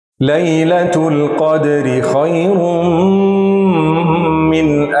ليلة القدر خير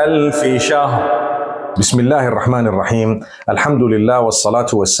من ألف شهر. بسم الله الرحمن الرحيم. الحمد لله والصلاة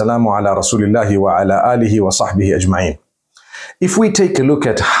والسلام على رسول الله وعلى آله وصحبه أجمعين. If we take a look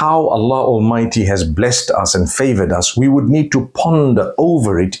at how Allah Almighty has blessed us and favored us, we would need to ponder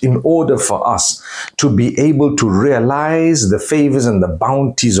over it in order for us to be able to realize the favors and the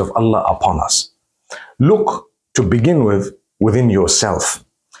bounties of Allah upon us. Look, to begin with, within yourself.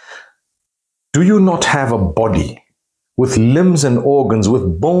 Do you not have a body with limbs and organs,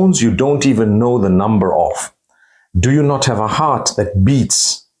 with bones you don't even know the number of? Do you not have a heart that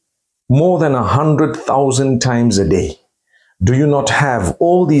beats more than 100,000 times a day? Do you not have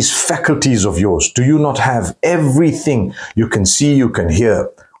all these faculties of yours? Do you not have everything you can see, you can hear?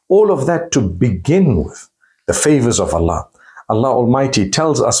 All of that to begin with, the favors of Allah. Allah Almighty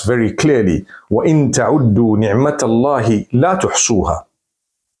tells us very clearly, وَإِن تَعُدُّوا نِعْمَةَ اللَّهِ لَا تُحْصُوهَا.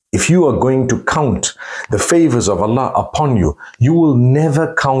 If you are going to count the favors of Allah upon you, you will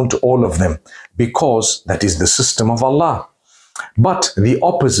never count all of them, because that is the system of Allah. But the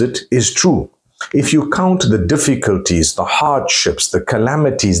opposite is true. If you count the difficulties, the hardships, the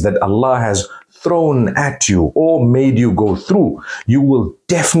calamities that Allah has thrown at you or made you go through, you will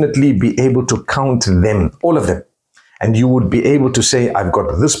definitely be able to count them, all of them. And you would be able to say, I've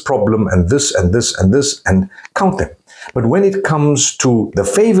got this problem and this and this and this, and count them. But when it comes to the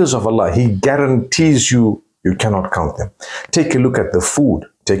favors of Allah, He guarantees you cannot count them. Take a look at the food.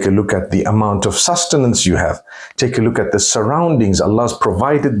 Take a look at the amount of sustenance you have. Take a look at the surroundings. Allah's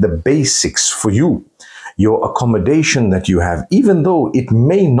provided the basics for you. Your accommodation that you have, even though it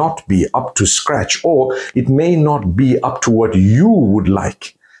may not be up to scratch or it may not be up to what you would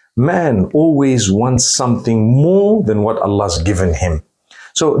like. Man always wants something more than what Allah's given him.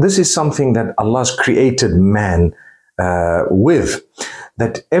 So this is something that Allah's created man with,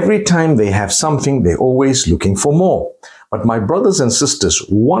 that every time they have something, they're always looking for more. But my brothers and sisters,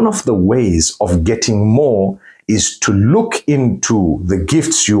 one of the ways of getting more is to look into the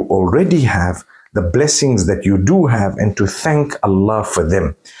gifts you already have, the blessings that you do have, and to thank Allah for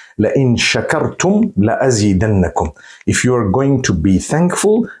them. لَإِن شَكَرْتُمْ لَأَزِيدَنَّكُمْ. If you are going to be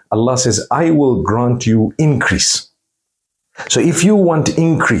thankful, Allah says, I will grant you increase. So if you want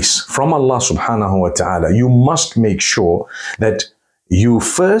increase from Allah subhanahu wa ta'ala, you must make sure that you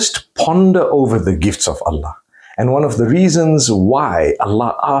first ponder over the gifts of Allah. And one of the reasons why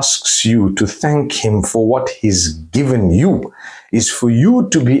Allah asks you to thank Him for what He's given you is for you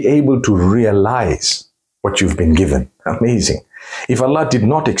to be able to realize what you've been given. Amazing. If Allah did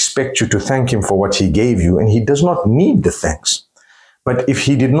not expect you to thank Him for what He gave you, and He does not need the thanks, but if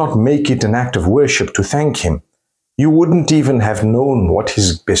He did not make it an act of worship to thank Him, you wouldn't even have known what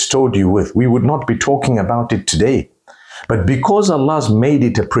He's bestowed you with. We would not be talking about it today. But because Allah's made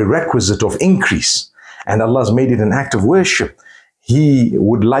it a prerequisite of increase, and Allah's made it an act of worship, He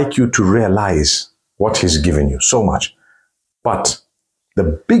would like you to realize what He's given you so much. But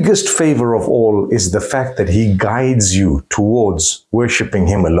the biggest favor of all is the fact that He guides you towards worshiping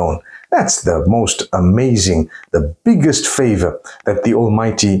Him alone. That's the most amazing, the biggest favor that the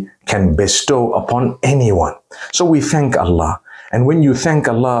Almighty can bestow upon anyone. So we thank Allah. And when you thank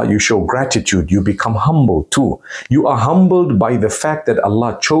Allah, you show gratitude, you become humble too. You are humbled by the fact that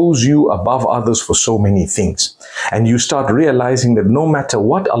Allah chose you above others for so many things. And you start realizing that no matter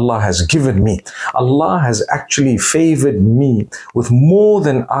what Allah has given me, Allah has actually favored me with more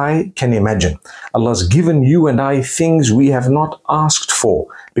than I can imagine. Allah's given you and I things we have not asked for,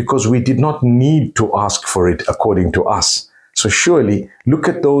 because we did not need to ask for it according to us. So surely look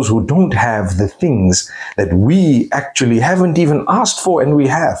at those who don't have the things that we actually haven't even asked for, and we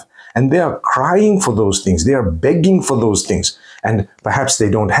have. And they are crying for those things. They are begging for those things. And perhaps they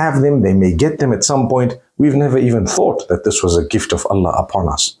don't have them. They may get them at some point. We've never even thought that this was a gift of Allah upon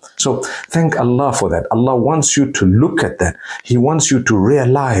us. So thank Allah for that. Allah wants you to look at that. He wants you to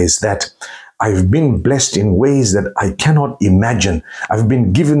realize that I've been blessed in ways that I cannot imagine. I've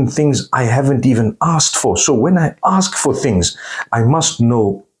been given things I haven't even asked for. So when I ask for things, I must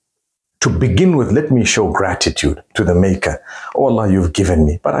know, to begin with, let me show gratitude to the Maker. Oh Allah, you've given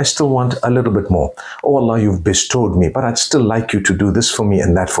me, but I still want a little bit more. Oh Allah, you've bestowed me, but I'd still like you to do this for me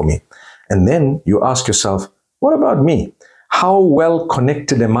and that for me. And then you ask yourself, what about me? How well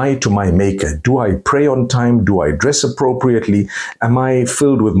connected am I to my Maker? Do I pray on time? Do I dress appropriately? Am I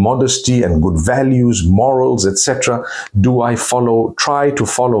filled with modesty and good values, morals, etc.? Do I try to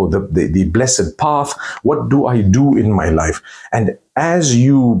follow the blessed path? What do I do in my life? And as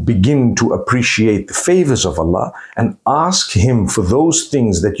you begin to appreciate the favors of Allah and ask Him for those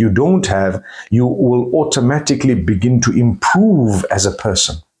things that you don't have, you will automatically begin to improve as a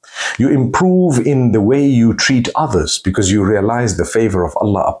person. You improve in the way you treat others because you realize the favor of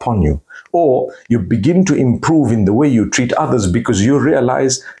Allah upon you. Or you begin to improve in the way you treat others because you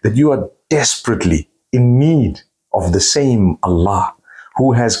realize that you are desperately in need of the same Allah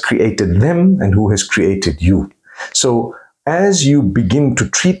who has created them and who has created you. So as you begin to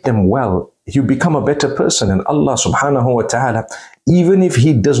treat them well, you become a better person. And Allah subhanahu wa ta'ala, even if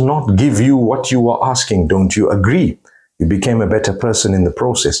He does not give you what you are asking, don't you agree? You became a better person in the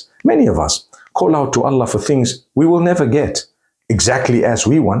process. Many of us call out to Allah for things we will never get exactly as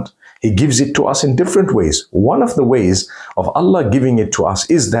we want. He gives it to us in different ways. One of the ways of Allah giving it to us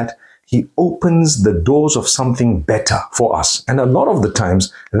is that He opens the doors of something better for us. And a lot of the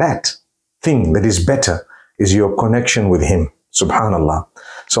times, that thing that is better is your connection with Him. Subhanallah.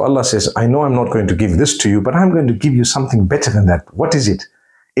 So Allah says, I know I'm not going to give this to you, but I'm going to give you something better than that. What is it?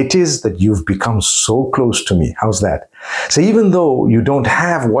 It is that you've become so close to me. How's that? So even though you don't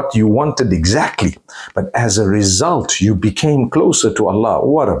have what you wanted exactly, but as a result, you became closer to Allah.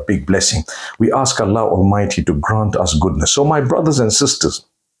 What a big blessing. We ask Allah Almighty to grant us goodness. So my brothers and sisters,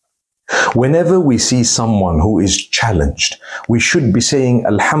 whenever we see someone who is challenged, we should be saying,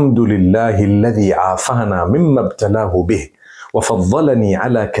 Alhamdulillahi alladhi afana mimma ibtalahu bih wa faddalani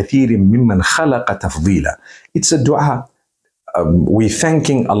ala kathirin mimman khalaqa tafdila. It's a dua. We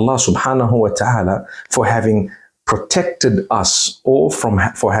thanking Allah subhanahu wa ta'ala for having protected us or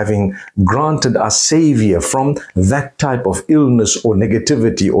for having granted us savior from that type of illness or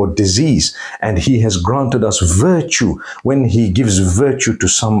negativity or disease. And He has granted us virtue when He gives virtue to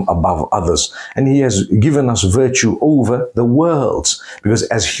some above others. And He has given us virtue over the worlds. Because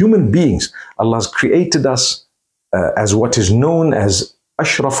as human beings, Allah has created us as what is known as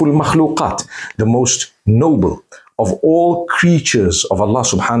Ashraful Makhluqat, the most noble of all creatures of Allah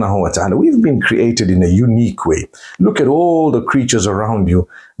subhanahu wa ta'ala. We've been created in a unique way. Look at all the creatures around you.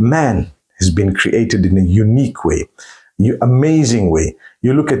 Man has been created in a unique way, amazing way.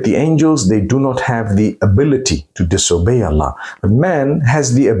 You look at the angels, they do not have the ability to disobey Allah. But man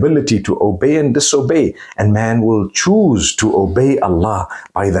has the ability to obey and disobey. And man will choose to obey Allah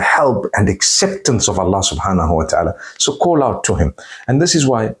by the help and acceptance of Allah subhanahu wa ta'ala. So call out to Him. And this is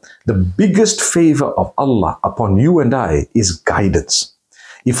why the biggest favor of Allah upon you and I is guidance.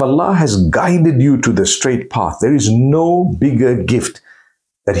 If Allah has guided you to the straight path, there is no bigger gift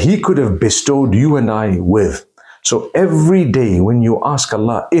that He could have bestowed you and I with. So every day when you ask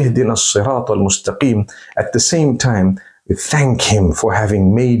Allah, Ihdina as-sirat al-mustaqim, at the same time, we thank Him for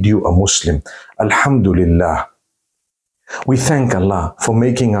having made you a Muslim. Alhamdulillah. We thank Allah for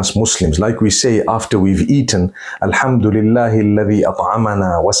making us Muslims. Like we say after we've eaten, Alhamdulillahi alladhi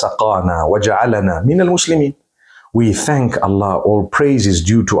at'amana wa saqana wa ja'alana min al-muslimin. We thank Allah, all praise is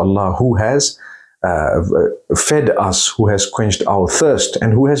due to Allah who has fed us, who has quenched our thirst,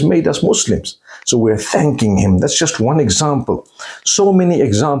 and who has made us Muslims. So we're thanking Him. That's just one example. So many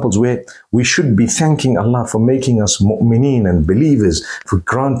examples where we should be thanking Allah for making us mu'mineen and believers, for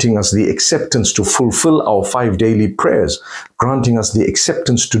granting us the acceptance to fulfill our 5 daily prayers, granting us the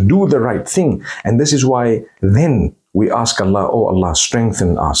acceptance to do the right thing. And this is why then we ask Allah, oh Allah,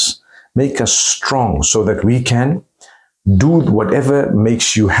 strengthen us, make us strong so that we can do whatever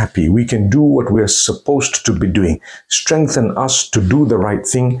makes you happy. We can do what we're supposed to be doing. Strengthen us to do the right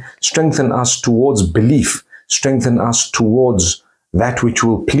thing. Strengthen us towards belief. Strengthen us towards that which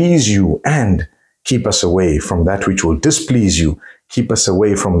will please you, and keep us away from that which will displease you. Keep us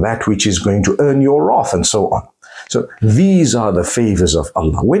away from that which is going to earn your wrath, and so on. So these are the favors of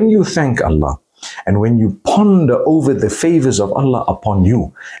Allah. When you thank Allah, and when you ponder over the favors of Allah upon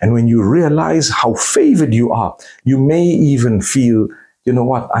you, and when you realize how favored you are, you may even feel, you know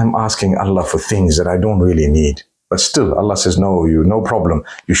what, I'm asking Allah for things that I don't really need. But still, Allah says, no, no problem.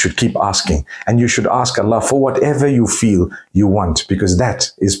 You should keep asking. And you should ask Allah for whatever you feel you want, because that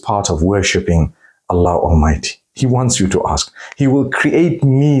is part of worshipping Allah Almighty. He wants you to ask. He will create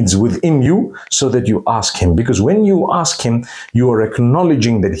needs within you so that you ask Him. Because when you ask Him, you are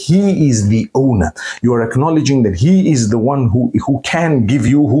acknowledging that He is the owner. You are acknowledging that He is the one who can give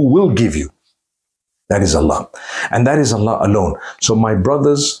you, who will give you. That is Allah. And that is Allah alone. So my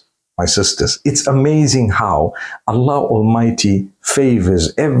brothers, my sisters, it's amazing how Allah Almighty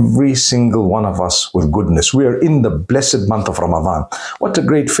favors every single one of us with goodness. We are in the blessed month of Ramadan. What a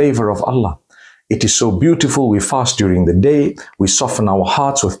great favor of Allah. It is so beautiful. We fast during the day. We soften our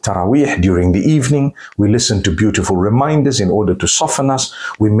hearts with taraweeh during the evening. We listen to beautiful reminders in order to soften us.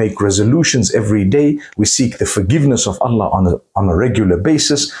 We make resolutions every day. We seek the forgiveness of Allah on a regular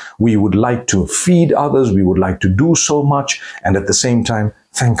basis. We would like to feed others. We would like to do so much. And at the same time,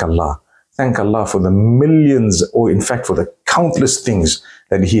 thank Allah. Thank Allah for the millions, or in fact for the countless things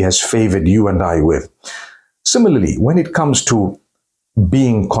that He has favored you and I with. Similarly, when it comes to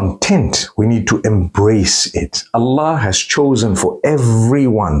being content, we need to embrace it. Allah has chosen for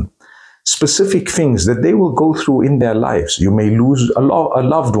everyone specific things that they will go through in their lives. You may lose a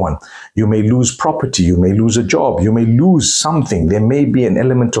loved one. You may lose property. You may lose a job. You may lose something. There may be an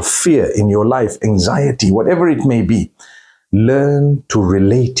element of fear in your life, anxiety, whatever it may be. Learn to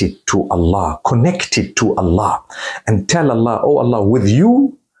relate it to Allah, connect it to Allah, and tell Allah, oh Allah, with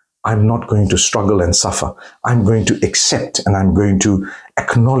you, I'm not going to struggle and suffer. I'm going to accept and I'm going to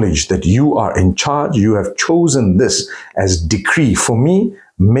acknowledge that you are in charge. You have chosen this as decree for me.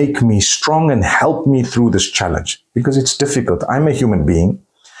 Make me strong and help me through this challenge, because it's difficult. I'm a human being.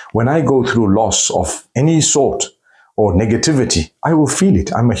 When I go through loss of any sort or negativity, I will feel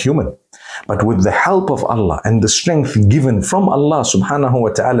it. I'm a human. But with the help of Allah and the strength given from Allah subhanahu wa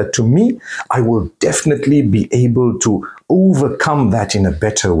ta'ala to me, I will definitely be able to overcome that in a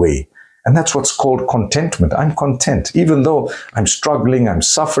better way. And that's what's called contentment. I'm content. Even though I'm struggling, I'm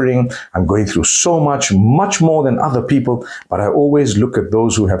suffering, I'm going through so much more than other people, but I always look at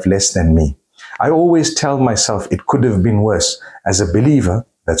those who have less than me. I always tell myself it could have been worse. As a believer,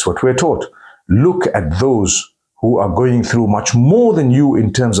 that's what we're taught. Look at those who are going through much more than you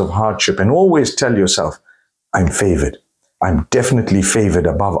in terms of hardship, and always tell yourself, I'm favored. I'm definitely favored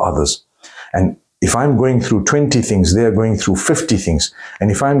above others. And if I'm going through 20 things, they're going through 50 things. And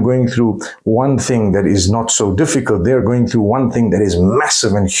if I'm going through one thing that is not so difficult, they're going through one thing that is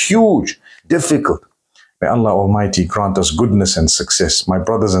massive and huge, difficult. May Allah Almighty grant us goodness and success. My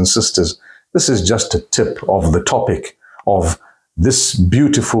brothers and sisters, this is just a tip of the topic of this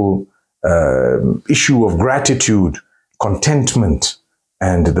beautiful issue of gratitude, contentment,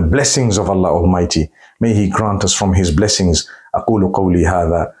 and the blessings of Allah Almighty. May He grant us from His blessings. أقول قولي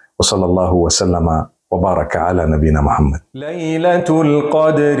هذا وصلى الله وسلم وبارك على نبينا محمد. ليلة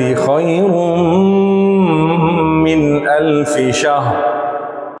القدر خير من ألف شهر